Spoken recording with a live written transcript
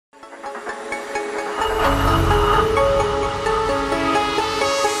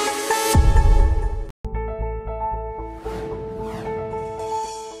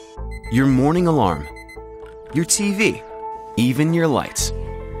Your morning alarm, your TV, even your lights.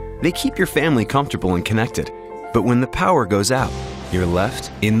 They keep your family comfortable and connected. But when the power goes out, you're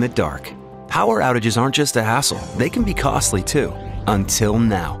left in the dark. Power outages aren't just a hassle, they can be costly too. Until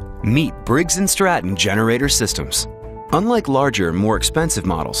now. Meet Briggs & Stratton Generator Systems. Unlike larger, more expensive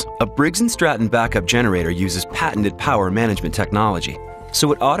models, a Briggs & Stratton backup generator uses patented power management technology,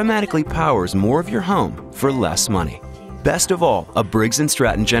 so it automatically powers more of your home for less money. Best of all, a Briggs &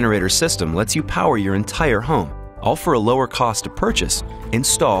 Stratton generator system lets you power your entire home, all for a lower cost to purchase,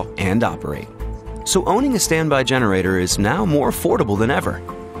 install, and operate. So owning a standby generator is now more affordable than ever.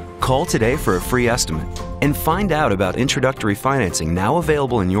 Call today for a free estimate and find out about introductory financing now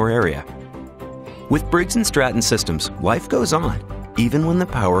available in your area. With Briggs & Stratton Systems, life goes on, even when the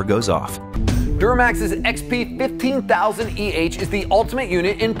power goes off. Duramax's XP 15000EH is the ultimate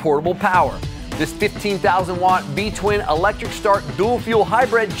unit in portable power. This 15,000-watt V-twin electric start dual-fuel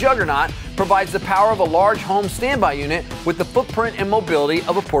hybrid juggernaut provides the power of a large home standby unit with the footprint and mobility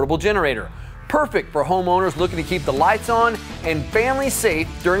of a portable generator. Perfect for homeowners looking to keep the lights on and families safe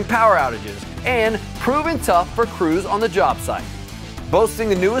during power outages, and proven tough for crews on the job site. Boasting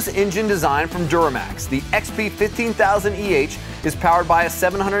the newest engine design from Duramax, the XP 15000EH is powered by a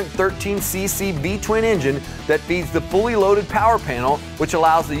 713cc V-twin engine that feeds the fully loaded power panel, which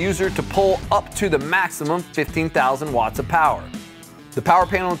allows the user to pull up to the maximum 15,000 watts of power. The power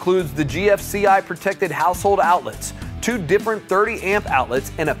panel includes the GFCI protected household outlets, 2 different 30-amp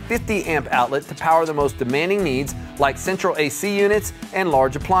outlets, and a 50-amp outlet to power the most demanding needs like central AC units and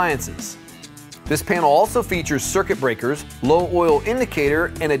large appliances. This panel also features circuit breakers, low oil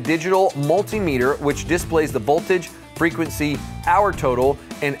indicator, and a digital multimeter which displays the voltage, frequency, hour total,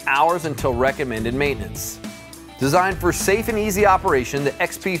 and hours until recommended maintenance. Designed for safe and easy operation, the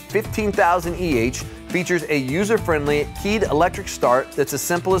XP 15000EH features a user-friendly keyed electric start that's as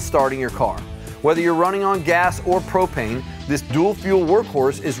simple as starting your car. Whether you're running on gas or propane, this dual-fuel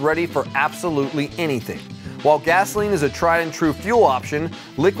workhorse is ready for absolutely anything. While gasoline is a tried and true fuel option,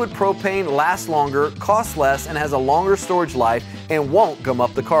 liquid propane lasts longer, costs less, and has a longer storage life and won't gum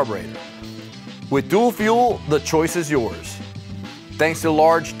up the carburetor. With dual fuel, the choice is yours. Thanks to a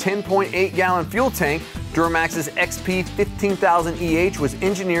large 10.8-gallon fuel tank, Duramax's XP 15000EH was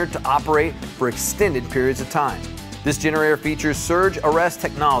engineered to operate for extended periods of time. This generator features surge arrest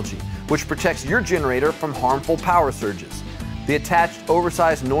technology, which protects your generator from harmful power surges. The attached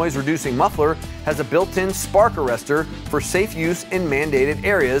oversized noise-reducing muffler has a built-in spark arrestor for safe use in mandated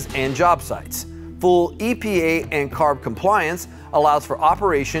areas and job sites. Full EPA and CARB compliance allows for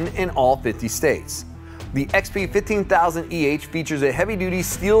operation in all 50 states. The XP 15000EH features a heavy-duty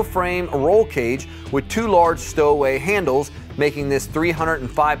steel frame roll cage with 2 large stowaway handles, making this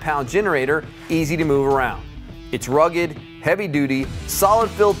 305-pound generator easy to move around. It's rugged, heavy-duty,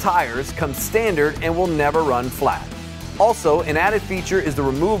 solid-filled tires come standard and will never run flat. Also, an added feature is the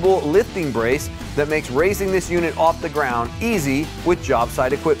removable lifting brace that makes raising this unit off the ground easy with job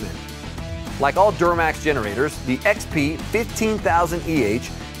site equipment. Like all Duramax generators, the XP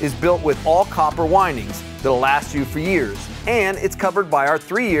 15000EH is built with all copper windings that'll last you for years, and it's covered by our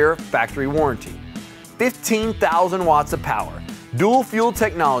 3-year factory warranty. 15,000 watts of power, dual fuel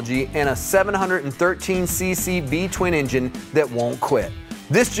technology, and a 713cc V-twin engine that won't quit.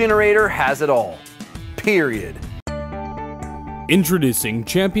 This generator has it all. Period. Introducing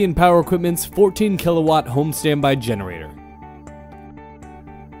Champion Power Equipment's 14 kilowatt home standby generator.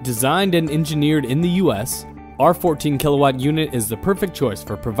 Designed and engineered in the US, our 14 kilowatt unit is the perfect choice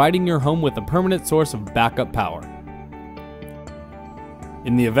for providing your home with a permanent source of backup power.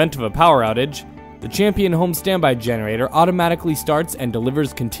 In the event of a power outage, the Champion Home Standby Generator automatically starts and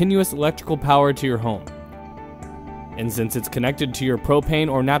delivers continuous electrical power to your home. And since it's connected to your propane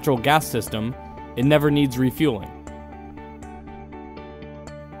or natural gas system, it never needs refueling.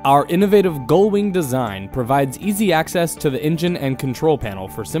 Our innovative Gullwing design provides easy access to the engine and control panel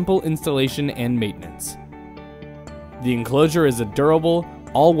for simple installation and maintenance. The enclosure is a durable,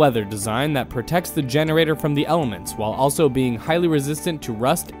 all-weather design that protects the generator from the elements while also being highly resistant to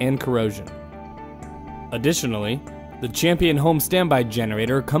rust and corrosion. Additionally, the Champion Home Standby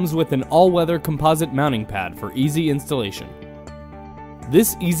Generator comes with an all-weather composite mounting pad for easy installation.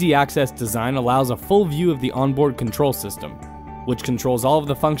 This easy access design allows a full view of the onboard control system, which controls all of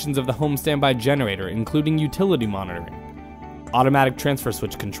the functions of the home standby generator, including utility monitoring, automatic transfer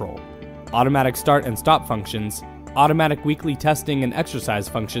switch control, automatic start and stop functions, automatic weekly testing and exercise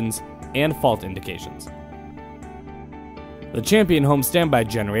functions, and fault indications. The Champion Home Standby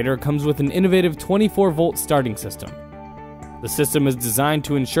Generator comes with an innovative 24-volt starting system. The system is designed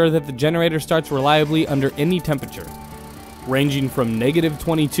to ensure that the generator starts reliably under any temperature, ranging from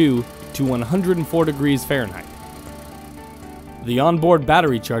 -22 to 104 degrees Fahrenheit. The onboard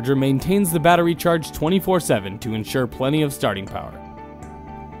battery charger maintains the battery charged 24/7 to ensure plenty of starting power.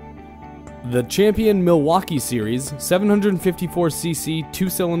 The Champion Milwaukee Series 754cc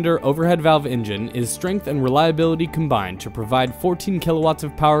 2-cylinder overhead valve engine is strength and reliability combined to provide 14 kilowatts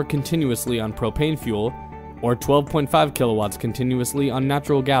of power continuously on propane fuel or 12.5 kilowatts continuously on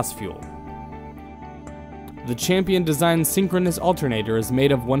natural gas fuel. The Champion Design synchronous alternator is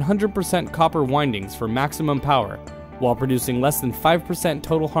made of 100% copper windings for maximum power while producing less than 5%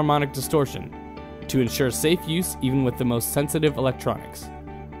 total harmonic distortion to ensure safe use even with the most sensitive electronics.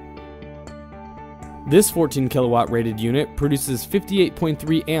 This 14 kilowatt rated unit produces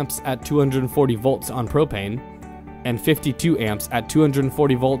 58.3 amps at 240 volts on propane and 52 amps at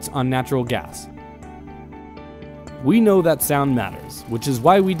 240 volts on natural gas. We know that sound matters, which is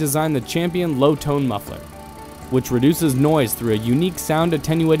why we designed the Champion Low Tone Muffler, which reduces noise through a unique sound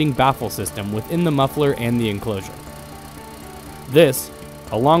attenuating baffle system within the muffler and the enclosure. This,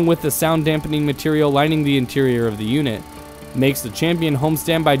 along with the sound dampening material lining the interior of the unit, makes the Champion Home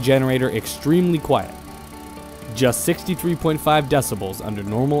Standby Generator extremely quiet, just 63.5 decibels under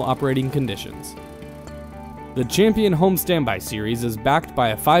normal operating conditions. The Champion Home Standby series is backed by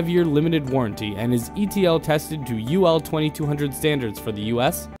a 5-year limited warranty and is ETL tested to UL 2200 standards for the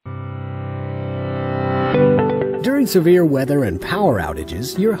US. During severe weather and power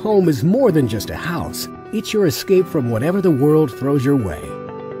outages, your home is more than just a house. It's your escape from whatever the world throws your way.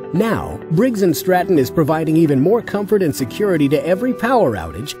 Now, Briggs & Stratton is providing even more comfort and security to every power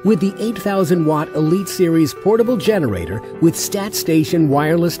outage with the 8,000-watt Elite Series portable generator with StatStation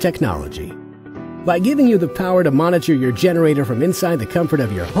wireless technology. By giving you the power to monitor your generator from inside the comfort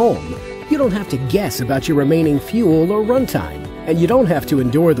of your home, you don't have to guess about your remaining fuel or runtime, and you don't have to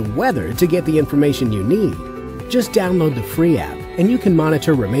endure the weather to get the information you need. Just download the free app, and you can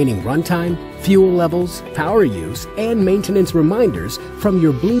monitor remaining runtime, fuel levels, power use, and maintenance reminders from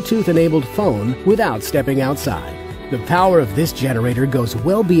your Bluetooth-enabled phone without stepping outside. The power of this generator goes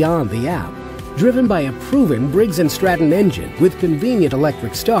well beyond the app. Driven by a proven Briggs & Stratton engine with convenient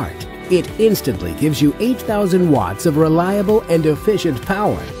electric start, it instantly gives you 8,000 watts of reliable and efficient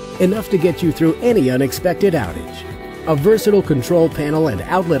power, enough to get you through any unexpected outage. A versatile control panel and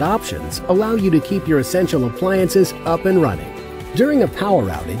outlet options allow you to keep your essential appliances up and running. During a power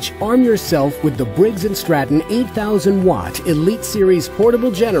outage, arm yourself with the Briggs & Stratton 8,000-watt Elite Series portable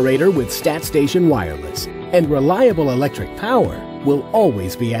generator with StatStation wireless, and reliable electric power will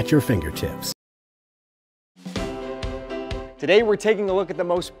always be at your fingertips. Today we're taking a look at the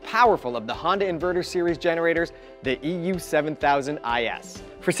most powerful of the Honda Inverter Series generators, the EU7000IS.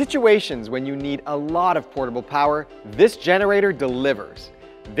 For situations when you need a lot of portable power, this generator delivers.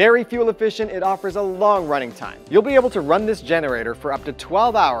 Very fuel efficient, it offers a long running time. You'll be able to run this generator for up to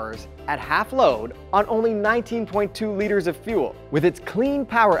 12 hours at half load on only 19.2 liters of fuel. With its clean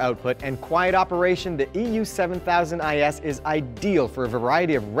power output and quiet operation, the EU7000IS is ideal for a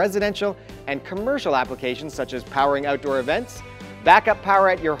variety of residential and commercial applications such as powering outdoor events, backup power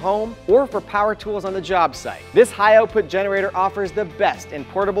at your home, or for power tools on the job site. This high output generator offers the best in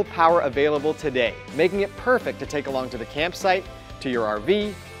portable power available today, making it perfect to take along to the campsite, to your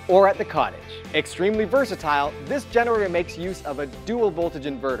RV, or at the cottage. Extremely versatile, this generator makes use of a dual voltage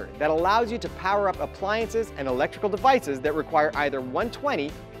inverter that allows you to power up appliances and electrical devices that require either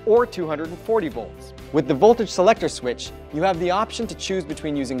 120 or 240 volts. With the voltage selector switch, you have the option to choose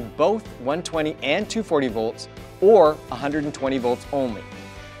between using both 120 and 240 volts or 120 volts only.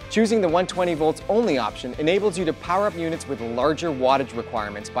 Choosing the 120 volts only option enables you to power up units with larger wattage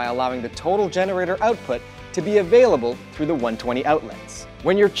requirements by allowing the total generator output to be available through the 120 outlets.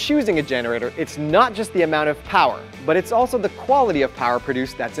 When you're choosing a generator, it's not just the amount of power, but it's also the quality of power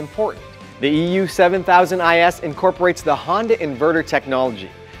produced that's important. The EU7000IS incorporates the Honda inverter technology,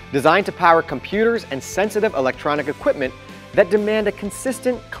 designed to power computers and sensitive electronic equipment that demand a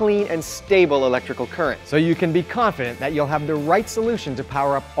consistent, clean, and stable electrical current. So you can be confident that you'll have the right solution to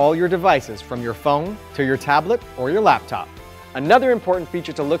power up all your devices, from your phone to your tablet or your laptop. Another important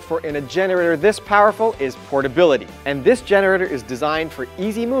feature to look for in a generator this powerful is portability, and this generator is designed for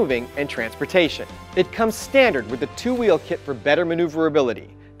easy moving and transportation. It comes standard with a 2-wheel kit for better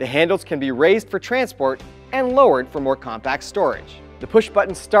maneuverability. The handles can be raised for transport and lowered for more compact storage. The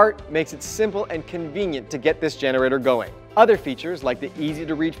push-button start makes it simple and convenient to get this generator going. Other features like the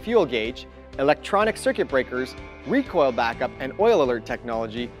easy-to-read fuel gauge, electronic circuit breakers, recoil backup, and oil alert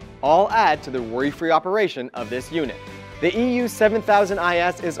technology all add to the worry-free operation of this unit. The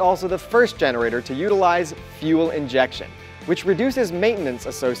EU7000IS is also the first generator to utilize fuel injection, which reduces maintenance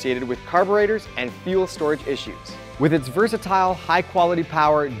associated with carburetors and fuel storage issues. With its versatile, high-quality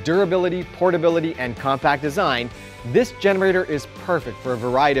power, durability, portability, and compact design, this generator is perfect for a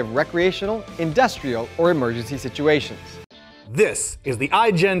variety of recreational, industrial, or emergency situations. This is the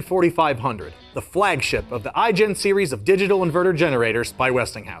iGen 4500, the flagship of the iGen series of digital inverter generators by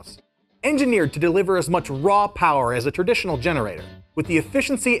Westinghouse. Engineered to deliver as much raw power as a traditional generator, with the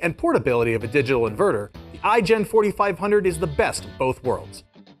efficiency and portability of a digital inverter, the iGen 4500 is the best of both worlds.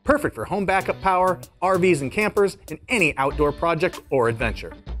 Perfect for home backup power, RVs and campers, and any outdoor project or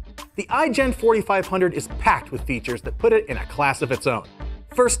adventure. The iGen 4500 is packed with features that put it in a class of its own.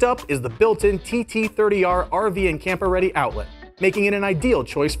 First up is the built-in TT30R RV and camper-ready outlet, making it an ideal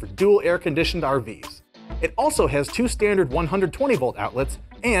choice for dual air-conditioned RVs. It also has 2 standard 120-volt outlets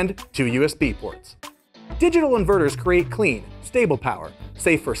and 2 USB ports. Digital inverters create clean, stable power,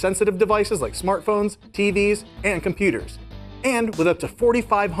 safe for sensitive devices like smartphones, TVs, and computers. And with up to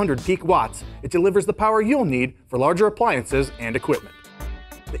 4,500 peak watts, it delivers the power you'll need for larger appliances and equipment.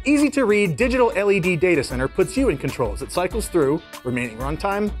 The easy-to-read digital LED data center puts you in control as it cycles through remaining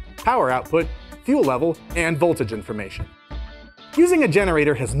runtime, power output, fuel level, and voltage information. Using a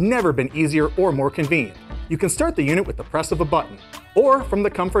generator has never been easier or more convenient. You can start the unit with the press of a button, or from the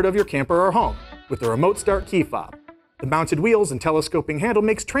comfort of your camper or home, with the remote start key fob. The mounted wheels and telescoping handle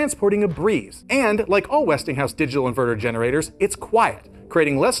makes transporting a breeze, and like all Westinghouse digital inverter generators, it's quiet,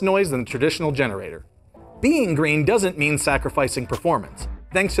 creating less noise than a traditional generator. Being green doesn't mean sacrificing performance,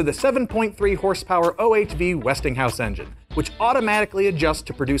 thanks to the 7.3 horsepower OHV Westinghouse engine, which automatically adjusts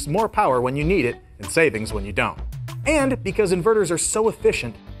to produce more power when you need it and savings when you don't. And because inverters are so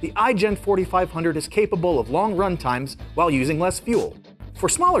efficient, the iGen 4500 is capable of long run times while using less fuel. For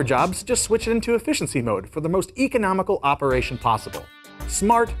smaller jobs, just switch it into efficiency mode for the most economical operation possible.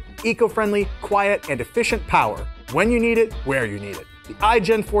 Smart, eco-friendly, quiet, and efficient power when you need it, where you need it. The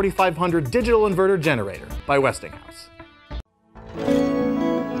iGen 4500 Digital Inverter Generator by Westinghouse.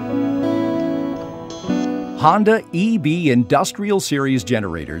 Honda EB Industrial Series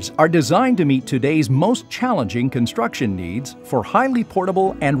generators are designed to meet today's most challenging construction needs for highly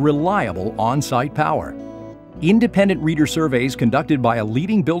portable and reliable on-site power. Independent reader surveys conducted by a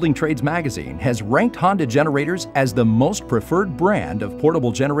leading building trades magazine has ranked Honda generators as the most preferred brand of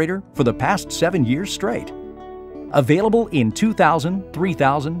portable generator for the past 7 years straight. Available in 2,000,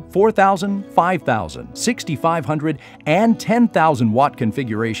 3,000, 4,000, 5,000, 6,500, and 10,000 watt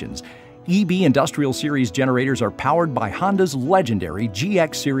configurations, EB Industrial Series generators are powered by Honda's legendary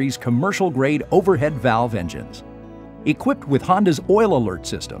GX Series commercial-grade overhead valve engines. Equipped with Honda's oil alert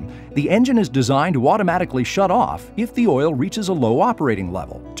system, the engine is designed to automatically shut off if the oil reaches a low operating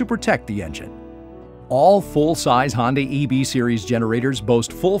level to protect the engine. All full-size Honda EB Series generators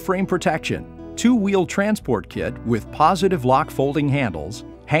boast full-frame protection, 2-wheel transport kit with positive lock folding handles,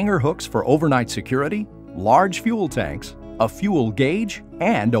 hanger hooks for overnight security, large fuel tanks, a fuel gauge,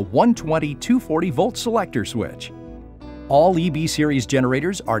 and a 120/240 volt selector switch. All EB Series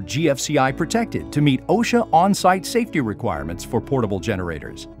generators are GFCI protected to meet OSHA on-site safety requirements for portable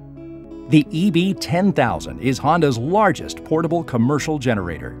generators. The EB 10000 is Honda's largest portable commercial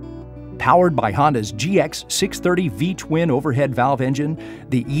generator. Powered by Honda's GX 630 V-twin overhead valve engine,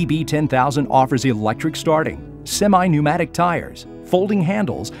 the EB 10000 offers electric starting, semi-pneumatic tires, folding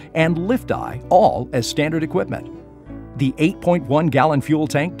handles, and lift eye, all as standard equipment. The 8.1-gallon fuel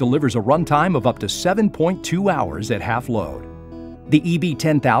tank delivers a runtime of up to 7.2 hours at half load. The EB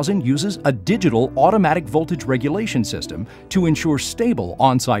 10000 uses a digital automatic voltage regulation system to ensure stable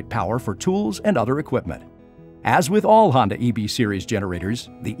on-site power for tools and other equipment. As with all Honda EB Series generators,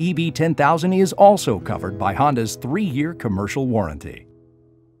 the EB 10000 is also covered by Honda's 3-year commercial warranty.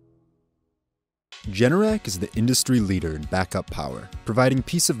 Generac is the industry leader in backup power, providing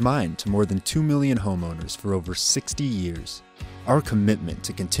peace of mind to more than 2 million homeowners for over 60 years. Our commitment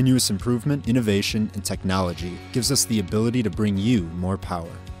to continuous improvement, innovation, and technology gives us the ability to bring you more power.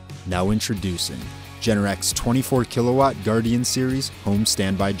 Now introducing Generac's 24-kilowatt Guardian Series Home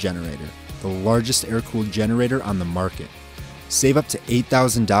Standby Generator, the largest air-cooled generator on the market. Save up to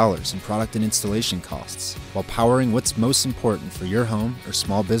 $8,000 in product and installation costs while powering what's most important for your home or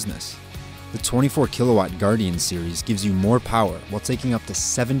small business. The 24-kilowatt Guardian Series gives you more power while taking up to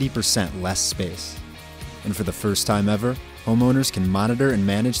 70% less space. And for the first time ever, homeowners can monitor and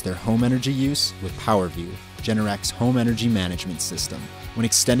manage their home energy use with PowerView, Generac's home energy management system. When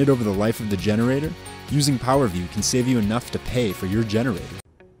extended over the life of the generator, using PowerView can save you enough to pay for your generator.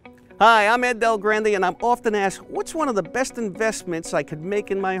 Hi, I'm Ed Del Grande, and I'm often asked, what's one of the best investments I could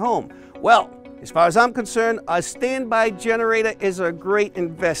make in my home? Well, As far as I'm concerned, a standby generator is a great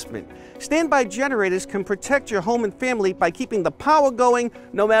investment. Standby generators can protect your home and family by keeping the power going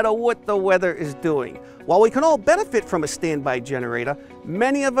no matter what the weather is doing. While we can all benefit from a standby generator,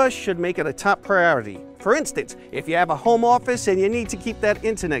 many of us should make it a top priority. For instance, if you have a home office and you need to keep that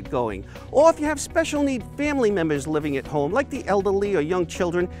internet going, or if you have special need family members living at home, like the elderly or young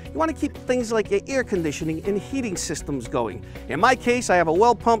children, you want to keep things like your air conditioning and heating systems going. In my case, I have a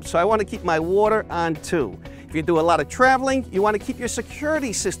well pump, so I want to keep my water on too. If you do a lot of traveling, you want to keep your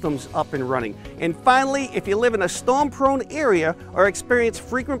security systems up and running. And finally, if you live in a storm-prone area or experience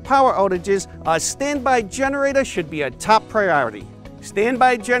frequent power outages, a standby generator should be a top priority.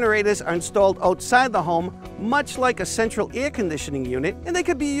 Standby generators are installed outside the home, much like a central air conditioning unit, and they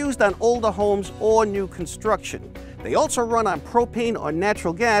can be used on older homes or new construction. They also run on propane or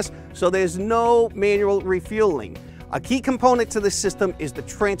natural gas, so there's no manual refueling. A key component to this system is the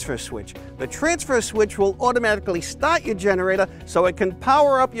transfer switch. The transfer switch will automatically start your generator so it can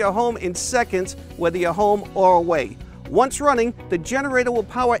power up your home in seconds, whether you're home or away. Once running, the generator will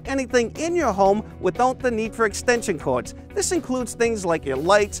power anything in your home without the need for extension cords. This includes things like your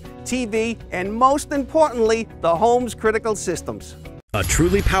lights, TV, and most importantly, the home's critical systems. A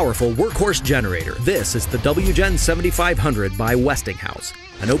truly powerful workhorse generator. This is the WGen 7500 by Westinghouse,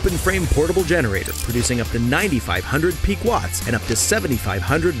 an open-frame portable generator producing up to 9,500 peak watts and up to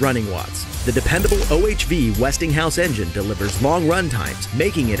 7,500 running watts. The dependable OHV Westinghouse engine delivers long run times,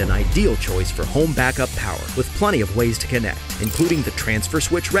 making it an ideal choice for home backup power with plenty of ways to connect, including the transfer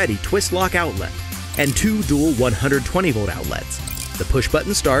switch-ready twist lock outlet and 2 dual 120-volt outlets. The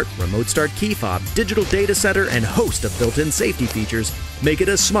push-button start, remote start key fob, digital data center, and host of built-in safety features make it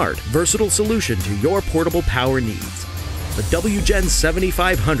a smart, versatile solution to your portable power needs. The WGen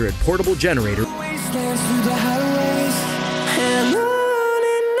 7500 portable generator